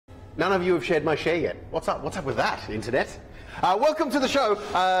None of you have shared my share yet. What's up? What's up with that, internet? Welcome to the show.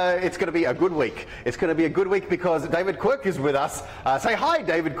 It's going to be a good week. It's going to be a good week because David Quirk is with us. Say hi,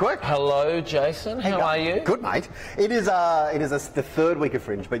 David Quirk. Hello, Jason. How are you? Good, mate. It is the third week of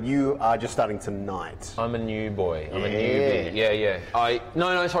Fringe, but you are just starting tonight. I'm a new boy. I'm a newbie. Yeah.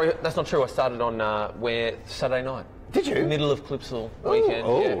 No, sorry, that's not true. I started on Saturday night. Did you? Middle of Clipsal weekend.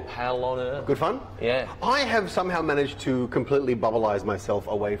 Oh. Yeah. Hell on earth. Good fun? Yeah. I have somehow managed to completely bubbleize myself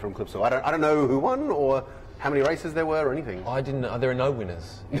away from Clipsal. I don't know who won or how many races there were or anything. I didn't know. There are no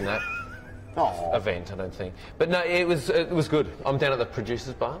winners in that event, I don't think. But no, it was good. I'm down at the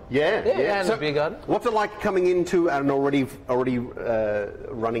producers bar. Yeah. And So the beer garden. what's it like coming into an already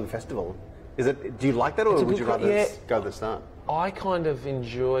running festival? Do you like that, or would you rather go to the start? I kind of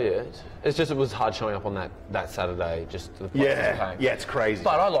enjoy it. It's just it was hard showing up on that Saturday. Just the place was packed. Yeah, it's crazy.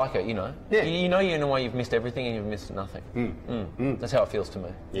 But I like it, you know. Yeah. You know in a way you've missed everything and you've missed nothing. That's how it feels to me.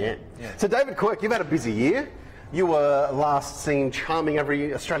 Yeah. So David Quirk, you've had a busy year. You were last seen charming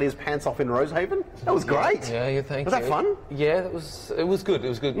every Australia's pants off in Rosehaven. That was great. Yeah, thank you. Was that fun? Yeah, it was good. It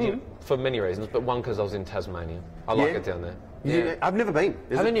was good for many reasons, but one because I was in Tasmania. I like it down there. Yeah. I've never been.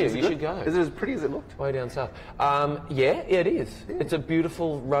 Haven't you? You should go. Is it as pretty as it looked? Way down south. It is. Yeah. It's a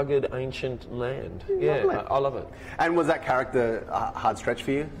beautiful, rugged, ancient land. Yeah, I love it. And was that character a hard stretch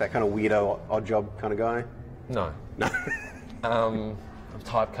for you? That kind of weirdo, odd job kind of guy? No. I'm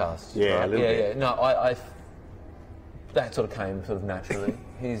typecast. Yeah, right? a little bit. Yeah. No, I that sort of came sort of naturally.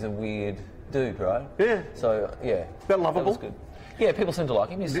 He's a weird dude, right? Yeah. So, yeah. But lovable? That was good. Yeah, people seem to like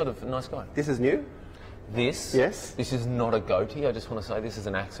him. He's sort of a nice guy. This is new? This is not a goatee. I just want to say this is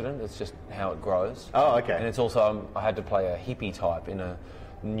an accident. It's just how it grows. Oh, okay. And it's also I had to play a hippie type in a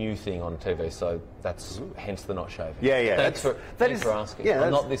new thing on TV, so that's hence the not shaving. Yeah. Thanks for asking. Yeah,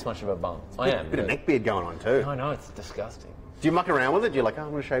 I'm not this much of a bum. I am. Bit of neck beard going on too. I know, it's disgusting. Do you muck around with it? Do you like,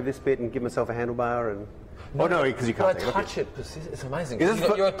 I'm going to shave this bit and give myself a handlebar and? No, because you can't. But I touch it. It's amazing.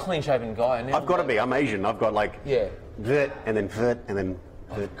 You're a clean-shaven guy. And I've got to be. I'm Asian. I've got like vert and then vert and then.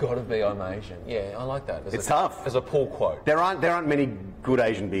 I've got to be. I'm Asian. Yeah, I like that. It's tough. As a pull quote. There aren't many good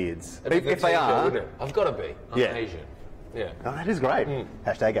Asian beards. If they are, I've got to be. I'm Asian. Yeah. Oh, that is great.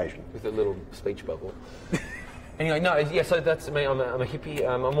 Hashtag Asian. With a little speech bubble. Anyway, no, yeah. So that's me. I'm a hippie.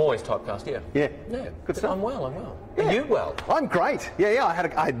 I'm always typecast. Yeah. Good stuff. I'm well. Yeah. Are you well? I'm great. Yeah. I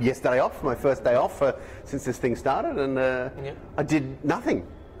had yesterday off, my first day off since this thing started, and I did nothing.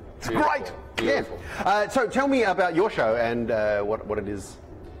 It's great. Beautiful. Yeah. So tell me about your show and what it is.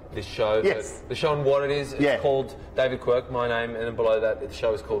 This show. Yes. The show and what it is. It's called David Quirk, my name, and then below that, the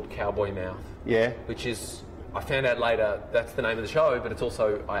show is called Cowboy Mouth. Yeah. Which is, I found out later, that's the name of the show, but it's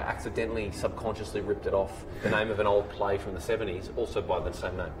also, I accidentally, subconsciously ripped it off the name of an old play from the 70s, also by the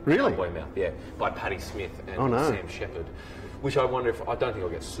same name. Really? Cowboy Mouth, yeah. By Patti Smith and Sam Shepard. Which I wonder if, I don't think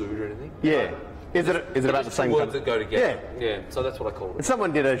I'll get sued or anything. Yeah. Is it about the same words that go together? Yeah. So that's what I called it.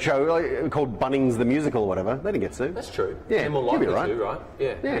 Someone did a show called Bunnings the Musical or whatever. They didn't get sued. That's true. Yeah. And more likely right. to, right?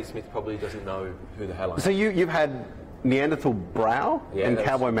 Yeah. Patti Smith probably doesn't know who the hell I am. So you've had Neanderthal brow and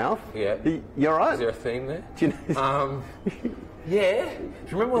cowboy mouth? Yeah. You're right? Is there a theme there? Do you know? Yeah. Do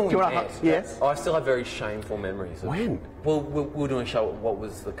you remember when we met? Yes. I still have very shameful memories. When? Well, we were doing a show, what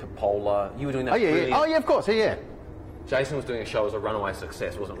was the Coppola? You were doing that. Oh, yeah. Oh, yeah, of course. Yeah. Jason was doing a show as a runaway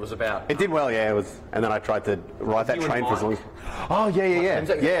success, wasn't it? It was about... It did well, yeah. It was, and then I tried to ride that train for as long as... Oh,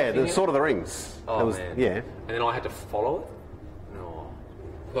 yeah. The Sword of the Rings. Oh, man. Yeah. And then I had to follow it? No.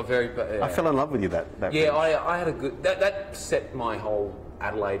 I got very... I fell in love with you that yeah, I had a good... That set my whole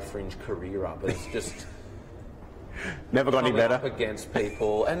Adelaide Fringe career up. It's just... Never got any better? Up against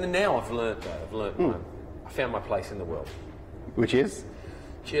people. And then now I've learnt, I found my place in the world. Which is?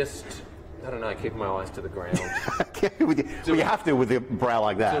 Just... I don't know, keeping my eyes to the ground. Well, you have to with a brow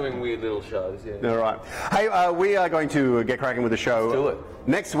like that. Doing weird little shows, yeah. All right. Hey, we are going to get cracking with the show. Let's do it.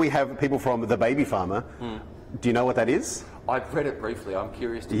 Next, we have people from The Baby Farmer. Do you know what that is? I've read it briefly. I'm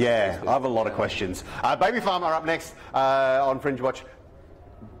curious to I have a lot of questions. Baby Farmer up next on Fringewatch.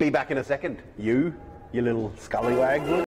 Be back in a second. You little scallywags.